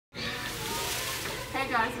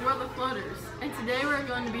guys, we're the Floaters, and today we're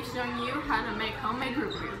going to be showing you how to make homemade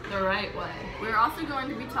root beer the right way. We're also going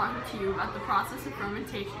to be talking to you about the process of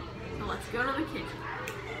fermentation. So let's go to the kitchen.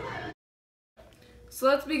 So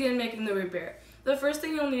let's begin making the root beer. The first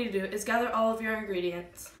thing you'll need to do is gather all of your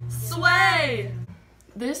ingredients. Sway!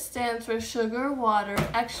 This stands for sugar, water,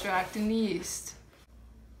 extract, and yeast.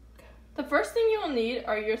 The first thing you will need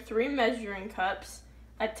are your 3 measuring cups,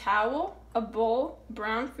 a towel, a bowl,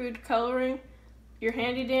 brown food coloring, your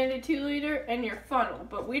handy dandy 2-liter, and your funnel.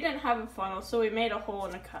 But we didn't have a funnel, so we made a hole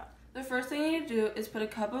in a cup. The first thing you need to do is put a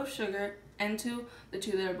cup of sugar into the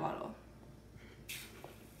 2-liter bottle.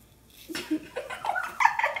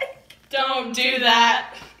 Don't do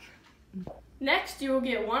that! Next, you will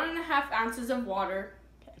get 1.5 ounces of water.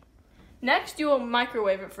 Next, you will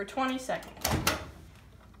microwave it for 20 seconds.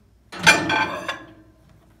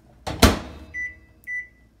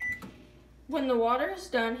 When the water is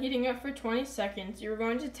done heating up for 20 seconds, you're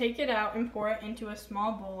going to take it out and pour it into a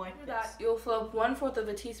small bowl like this. After that, you'll fill up 1/4 of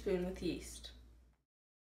a teaspoon with yeast.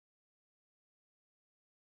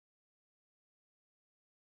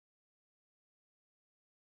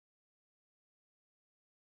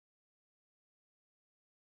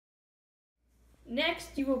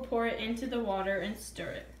 Next, you will pour it into the water and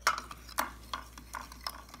stir it.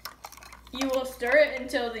 You will stir it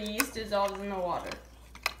until the yeast dissolves in the water.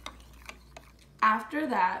 After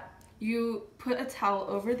that, you put a towel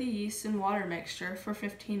over the yeast and water mixture for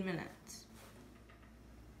 15 minutes.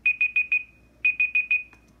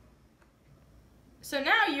 So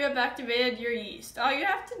now you have activated your yeast. All you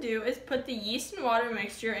have to do is put the yeast and water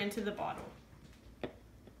mixture into the bottle.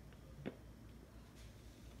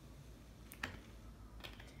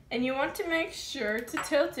 And you want to make sure to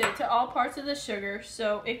tilt it to all parts of the sugar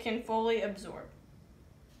so it can fully absorb.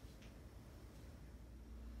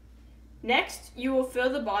 Next, you will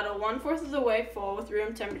fill the bottle 1/4 of the way full with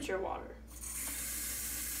room temperature water.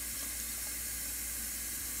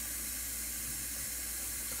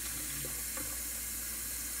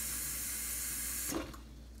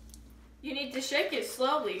 You need to shake it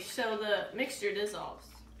slowly so the mixture dissolves.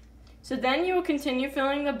 So then you will continue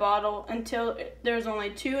filling the bottle until there's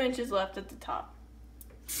only 2 inches left at the top.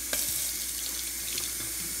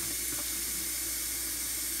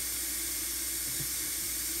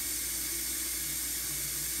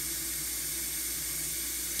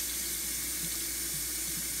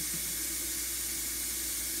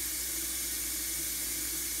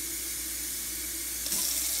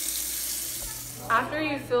 After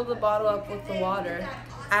you fill the bottle up with the water,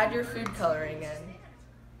 add your food coloring in.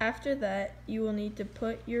 After that, you will need to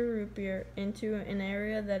put your root beer into an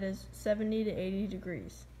area that is 70 to 80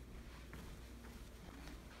 degrees.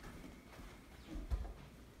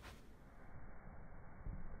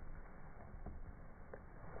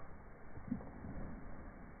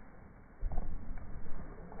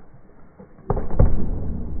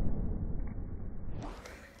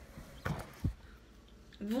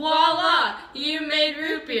 Voila! You made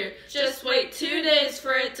root beer. Just wait 2 days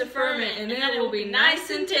for it to ferment and then it will be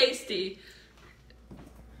nice and tasty.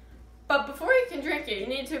 But before you can drink it, you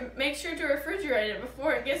need to make sure to refrigerate it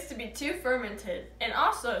before it gets to be too fermented, and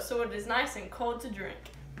also so it is nice and cold to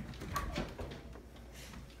drink.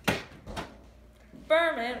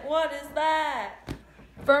 Ferment, what is that?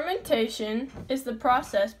 Fermentation is the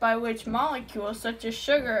process by which molecules such as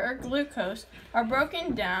sugar or glucose are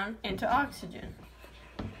broken down into oxygen.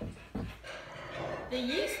 The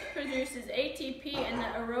yeast produces ATP in the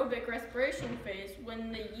aerobic respiration phase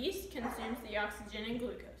when the yeast consumes the oxygen and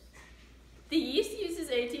glucose. The yeast uses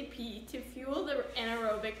ATP to fuel the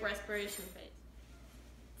anaerobic respiration phase.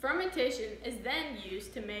 Fermentation is then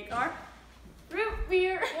used to make our root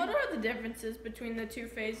beer. What are the differences between the 2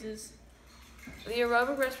 phases? The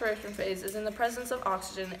aerobic respiration phase is in the presence of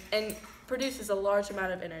oxygen and produces a large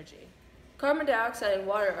amount of energy. Carbon dioxide and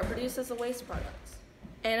water are produced as the waste products.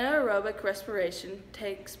 Anaerobic respiration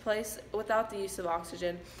takes place without the use of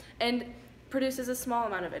oxygen and produces a small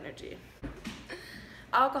amount of energy.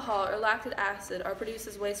 Alcohol or lactic acid are produced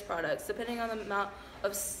as waste products depending on the amount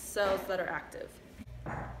of cells that are active.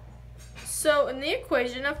 So in the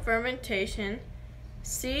equation of fermentation,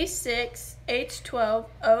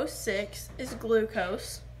 C6H12O6 is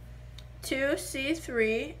glucose,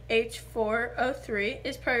 2C3H4O3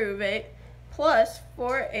 is pyruvate, plus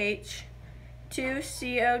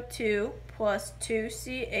 4H2CO2 plus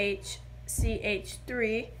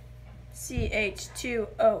 2CHCH3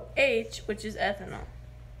 CH2OH, which is ethanol.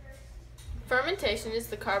 Fermentation is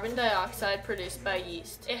the carbon dioxide produced by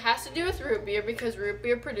yeast. It has to do with root beer because root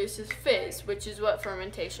beer produces fizz, which is what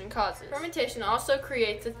fermentation causes. Fermentation also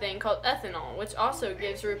creates a thing called ethanol, which also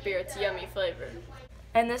gives root beer its yummy flavor.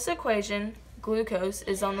 In this equation, glucose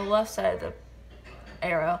is on the left side of the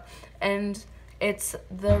arrow, and it's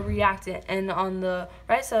the reactant, and on the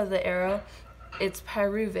right side of the arrow, it's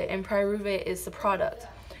pyruvate, and pyruvate is the product.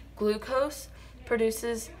 Glucose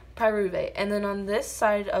produces pyruvate, and then on this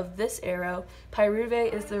side of this arrow,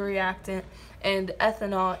 pyruvate is the reactant, and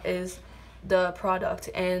ethanol is the product,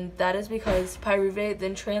 and that is because pyruvate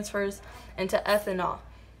then transfers into ethanol.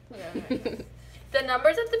 The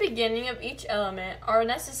numbers at the beginning of each element are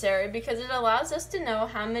necessary because it allows us to know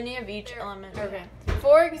how many of each element. Okay.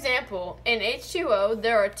 For example, in H2O,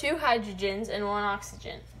 there are 2 hydrogens and 1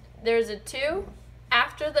 oxygen. There's a 2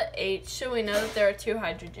 after the H, so we know that there are 2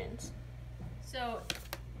 hydrogens. So,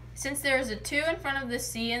 since there is a 2 in front of the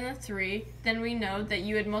C and the 3, then we know that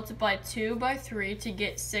you would multiply 2 by 3 to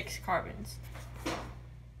get 6 carbons.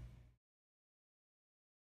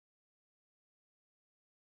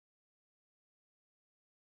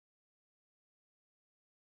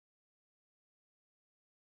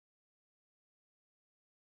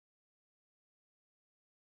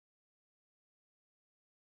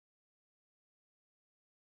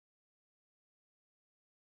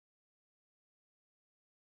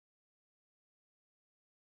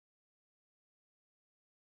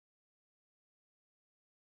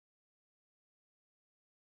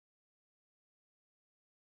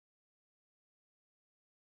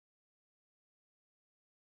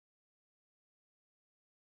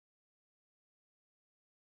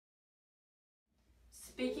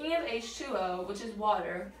 Speaking of H2O, which is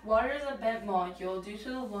water, water is a bent molecule due to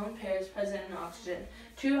the lone pairs present in oxygen,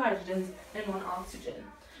 2 hydrogens and 1 oxygen.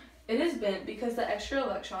 It is bent because the extra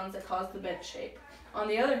electrons that cause the bent shape. On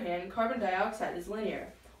the other hand, carbon dioxide is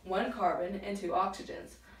linear, 1 carbon and 2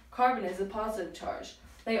 oxygens. Carbon is a positive charge.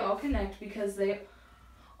 They all connect because they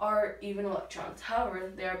are even electrons.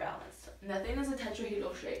 However, they are balanced. Methane is a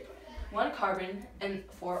tetrahedral shape, 1 carbon and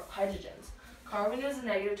 4 hydrogens. Carbon is a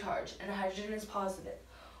negative charge, and hydrogen is positive.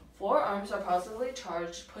 4 arms are positively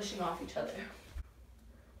charged, pushing off each other.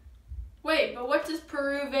 Wait, but what does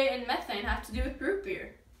pyruvate and methane have to do with root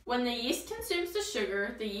beer? When the yeast consumes the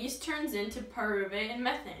sugar, the yeast turns into pyruvate and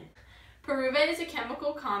methane. Pyruvate is a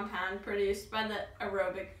chemical compound produced by the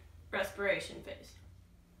aerobic respiration phase.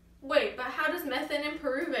 Wait, but how does methane and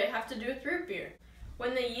pyruvate have to do with root beer?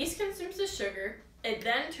 When the yeast consumes the sugar, it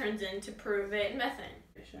then turns into pyruvate and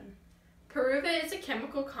methane. Pyruvate is a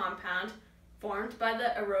chemical compound formed by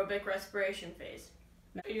the aerobic respiration phase.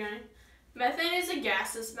 Methane is a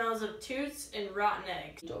gas that smells of toots and rotten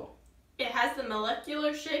eggs. It has the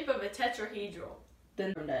molecular shape of a tetrahedral.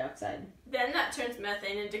 Then carbon dioxide. Then that turns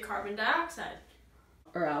methane into carbon dioxide.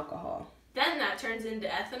 Or alcohol. Then that turns into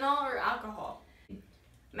ethanol or alcohol.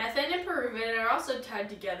 Methane and pyruvate are also tied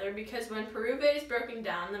together because when pyruvate is broken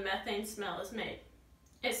down, the methane smell is made.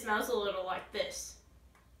 It smells a little like this.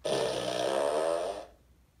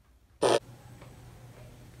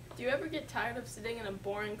 Do you ever get tired of sitting in a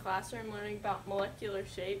boring classroom learning about molecular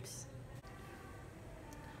shapes?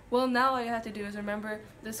 Well, now all you have to do is remember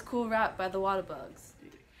this cool rap by the Water Bugs.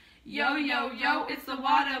 Yo, yo, yo, it's the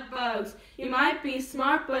Water Bugs. You might be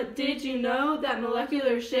smart, but did you know that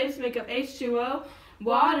molecular shapes make up H2O?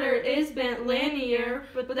 Water is bent linear,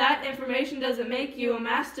 but that information doesn't make you a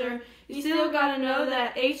master. You still gotta know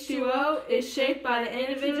that H2O is shaped by the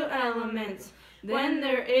individual elements. When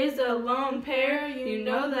there is a lone pair, you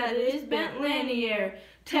know that it is bent linear.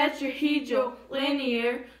 Tetrahedral,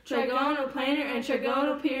 linear, trigonal planar, and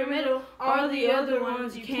trigonal pyramidal are the other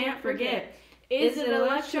ones you can't forget. Is it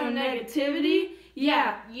electronegativity?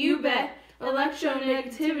 Yeah, you bet.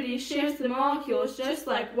 Electronegativity shifts the molecules just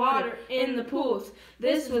like water in the pools.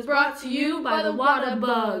 This was brought to you by the Water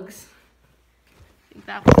Bugs. I think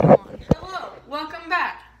that was long. Hello, welcome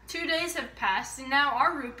back. 2 days have passed and now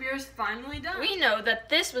our root beer is finally done. We know that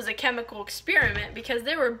this was a chemical experiment because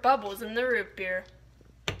there were bubbles in the root beer.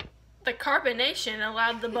 The carbonation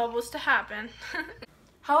allowed the bubbles to happen.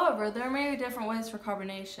 However, there are many different ways for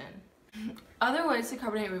carbonation. Other ways to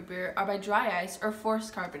carbonate root beer are by dry ice or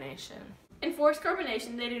forced carbonation. In forced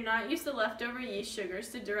carbonation, they do not use the leftover yeast sugars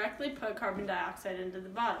to directly put carbon dioxide into the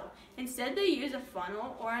bottle. Instead, they use a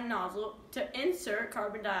funnel or a nozzle to insert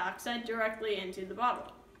carbon dioxide directly into the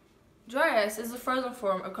bottle. Dry ice is a frozen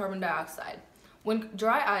form of carbon dioxide. When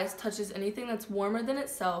dry ice touches anything that's warmer than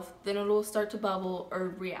itself, then it will start to bubble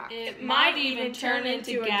or react. It might even turn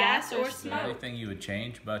into a gas or Is there smoke. anything you would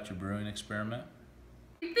change about your brewing experiment?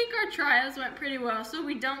 We think our trials went pretty well, so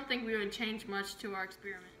we don't think we would change much to our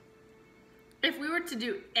experiment. If we were to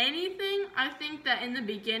do anything, I think that in the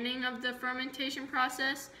beginning of the fermentation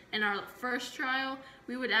process, in our first trial,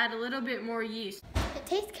 we would add a little bit more yeast. It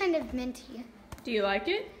tastes kind of minty. Do you like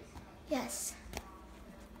it? Yes.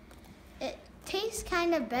 it tastes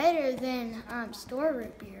kind of better than store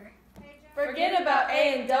root beer. Forget about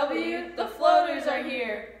A and W, the floaters are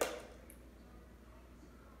here.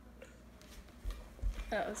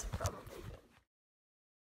 That was probably good.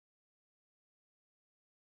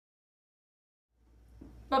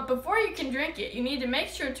 But before you can drink it, you need to make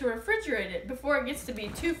sure to refrigerate it before it gets to be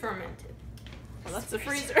too fermented. Well, that's the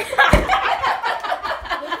freezer. The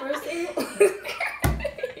first thing.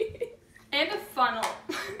 And a funnel.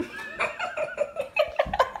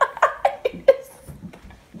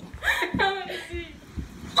 How